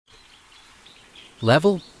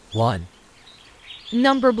Level 1.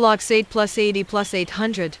 Numberblocks 8 plus 80 plus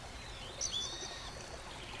 800.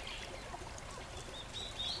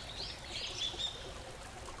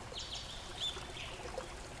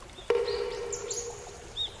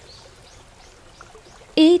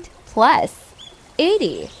 Eight plus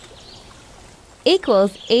 80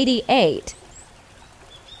 equals 88.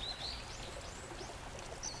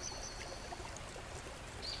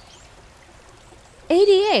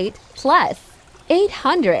 $88 plus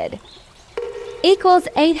 800 equals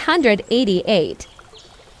 888.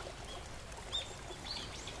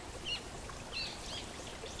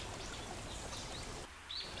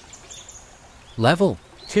 Level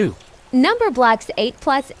 2. Numberblocks 8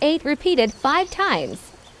 plus 8 repeated 5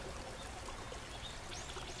 times.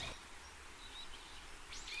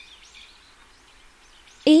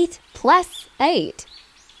 Eight plus 8.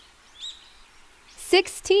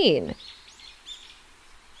 16.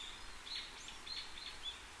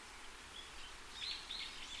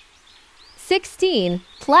 16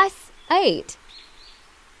 plus 8.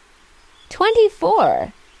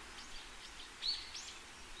 24.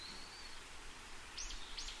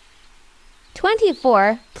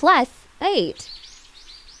 24 plus 8.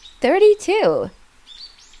 32.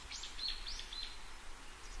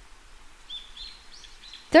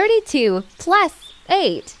 32 plus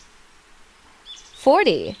 8.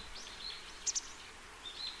 40.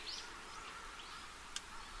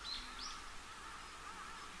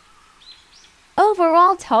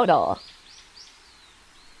 Overall total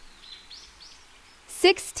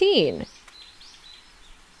 16.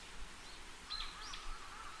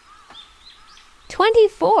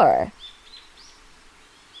 24.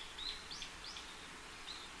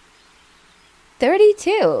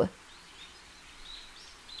 32.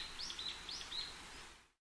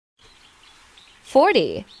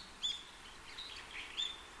 40.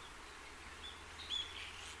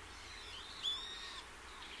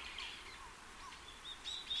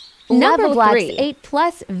 Numberblocks 8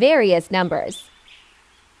 plus various numbers.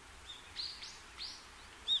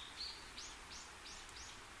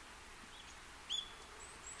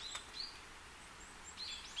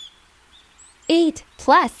 Eight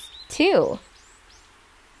plus 2.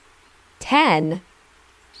 10.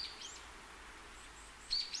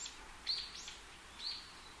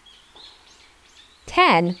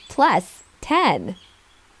 10 plus 10.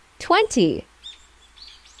 20.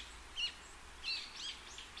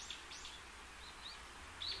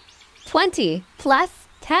 20 plus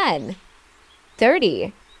 10.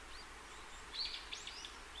 30.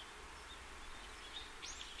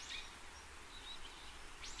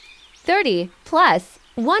 30 plus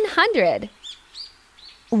 100.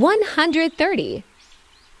 130.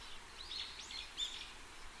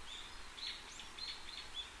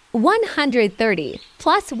 130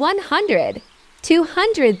 plus 100.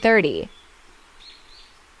 230.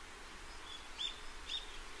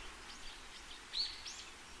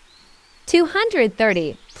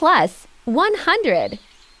 230 plus 100.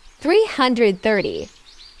 330.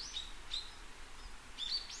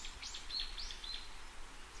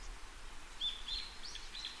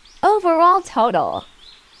 Overall total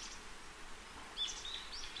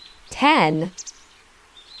 10.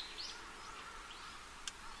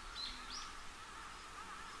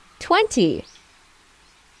 20.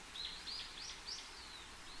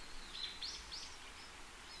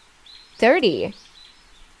 30.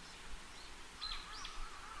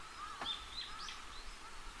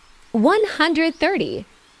 130.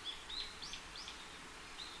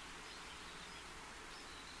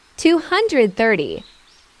 230.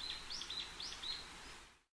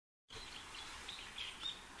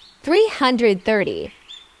 330.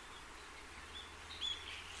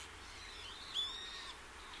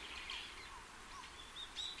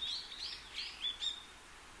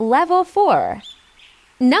 Level 4.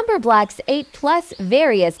 Numberblocks 8 plus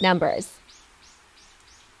various numbers.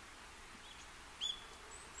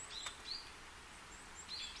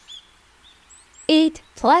 Eight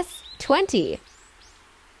plus 20.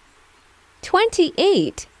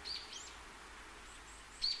 28.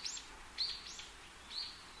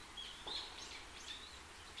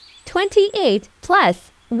 28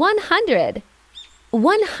 plus 100.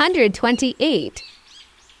 128.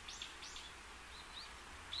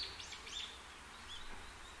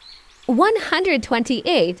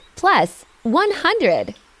 128 plus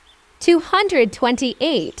 100.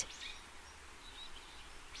 228.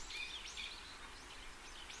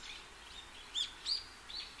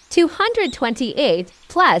 228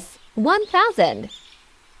 plus 1,000.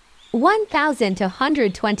 1,228.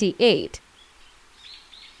 1,228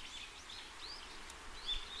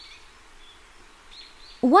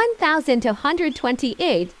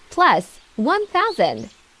 1,228 plus 1,000.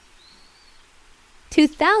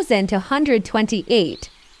 2,228.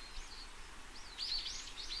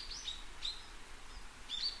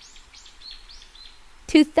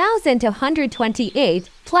 2,228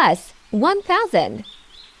 plus 1,000.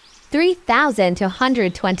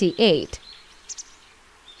 3,228.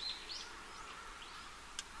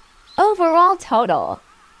 Overall total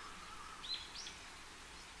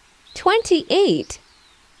 28.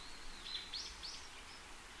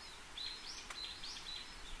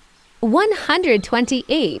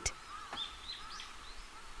 128.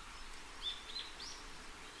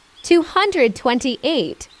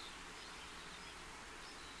 228.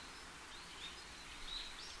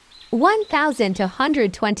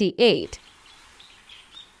 1,228.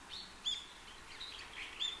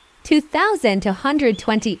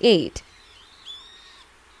 2,228.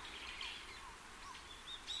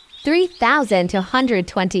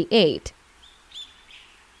 3,228.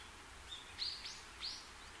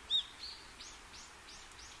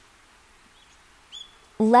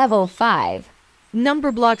 Level 5.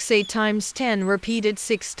 Numberblocks 8 times 10 repeated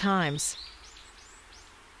 6 times.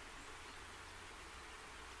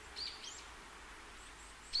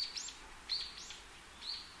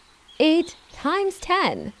 8 times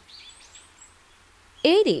 10.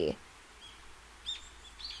 80.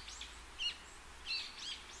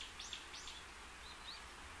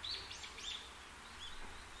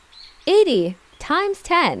 80 times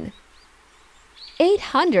 10.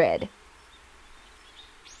 800.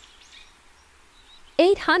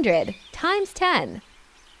 800 times 10.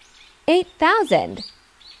 8,000.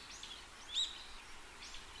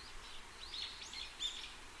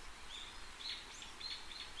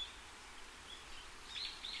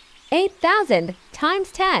 8,000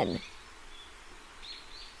 times 10.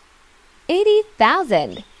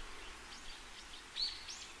 80,000.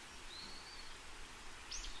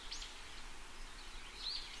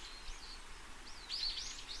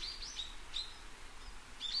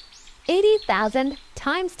 80,000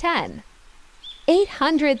 times 10.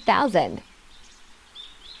 800,000.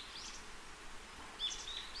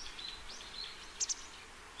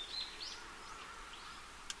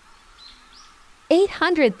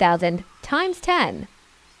 800,000 times 10.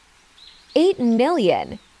 8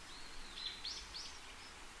 million.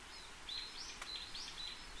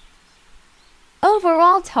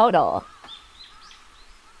 Overall total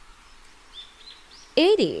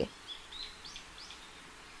 80.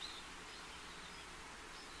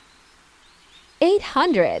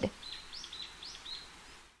 800.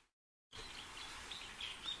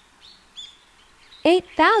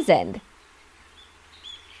 8,000.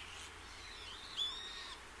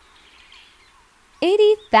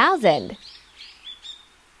 80,000.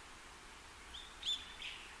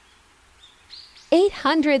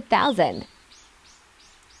 800,000.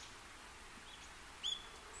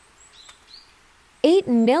 8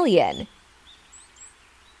 million.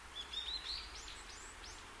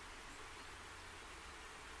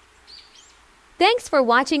 Thanks for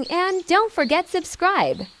watching and don't forget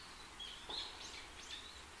subscribe.